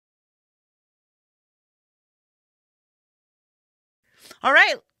All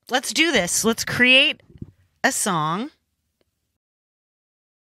right, let's do this. Let's create a song.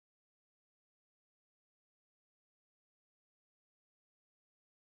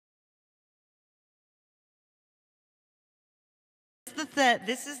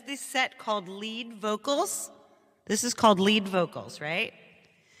 This is the set called lead vocals. This is called lead vocals, right?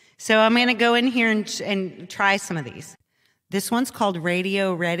 So I'm going to go in here and try some of these. This one's called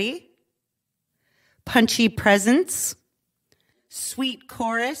Radio Ready, Punchy Presence, Sweet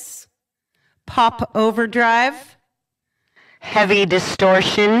Chorus, Pop Overdrive, Heavy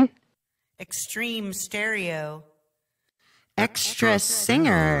Distortion, Extreme Stereo, Extra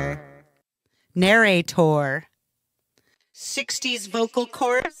Singer, Narrator, 60s Vocal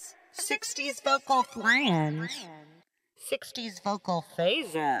Chorus, 60s Vocal Flange, 60s Vocal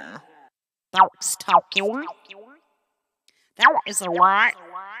Phaser. That's talking. That is a lot.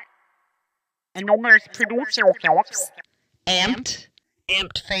 And then there's producer effects. Amped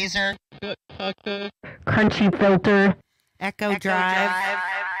phaser, crunchy filter, echo drive,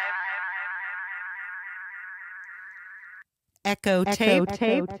 echo tape,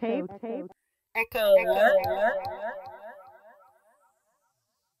 echo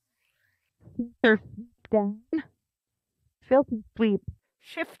filter down, filter sweep,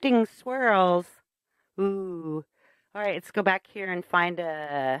 shifting swirls. Ooh. All right, let's go back here and find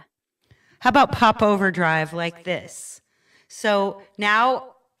a... How about pop overdrive like this? So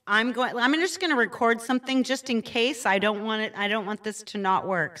now I'm just going to record something just in case. I don't want this to not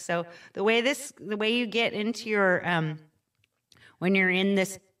work. So the way you get into your when you're in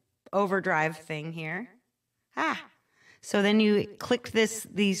this overdrive thing here. So then you click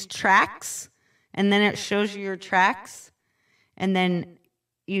these tracks, and then it shows you your tracks, and then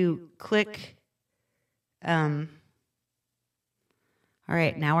you click all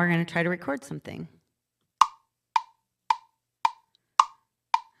right, now we're going to try to record something.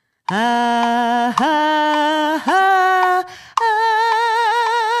 Oh,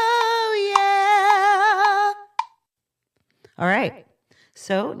 yeah. All right,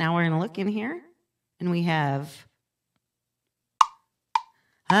 so now we're going to look in here, and we have...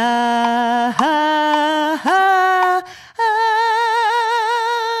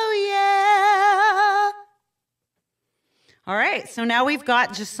 All right, so now we've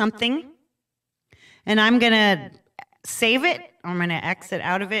got just something, and I'm going to save it. I'm going to exit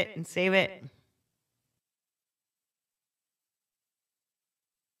out of it and save it.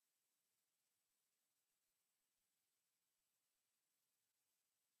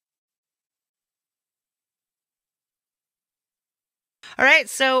 All right,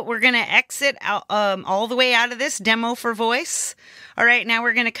 so we're going to exit out, all the way out of this demo for voice. All right, now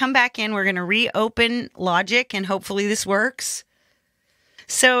we're going to come back in. We're going to reopen Logic, and hopefully this works.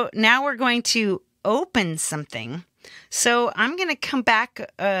 So now we're going to open something. So I'm going to come back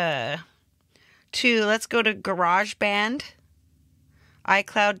let's go to GarageBand,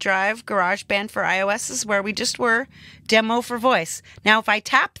 iCloud Drive, GarageBand for iOS is where we just were, demo for voice. Now if I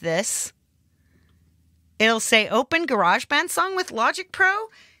tap this, it'll say open GarageBand song with Logic Pro.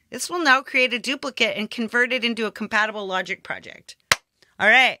 This will now create a duplicate and convert it into a compatible Logic project. All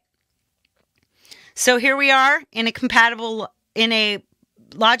right. So here we are in a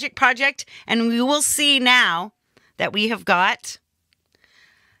Logic project, and we will see now that we have got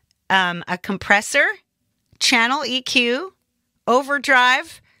a compressor, channel EQ,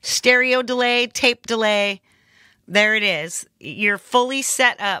 overdrive, stereo delay, tape delay. There it is. You're fully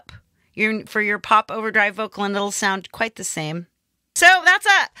set up for your pop overdrive vocal, and it'll sound quite the same. So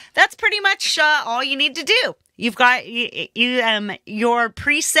that's pretty much all you need to do. You've got your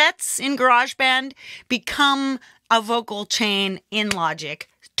presets in GarageBand become a vocal chain in Logic.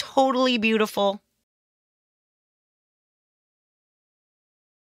 Totally beautiful.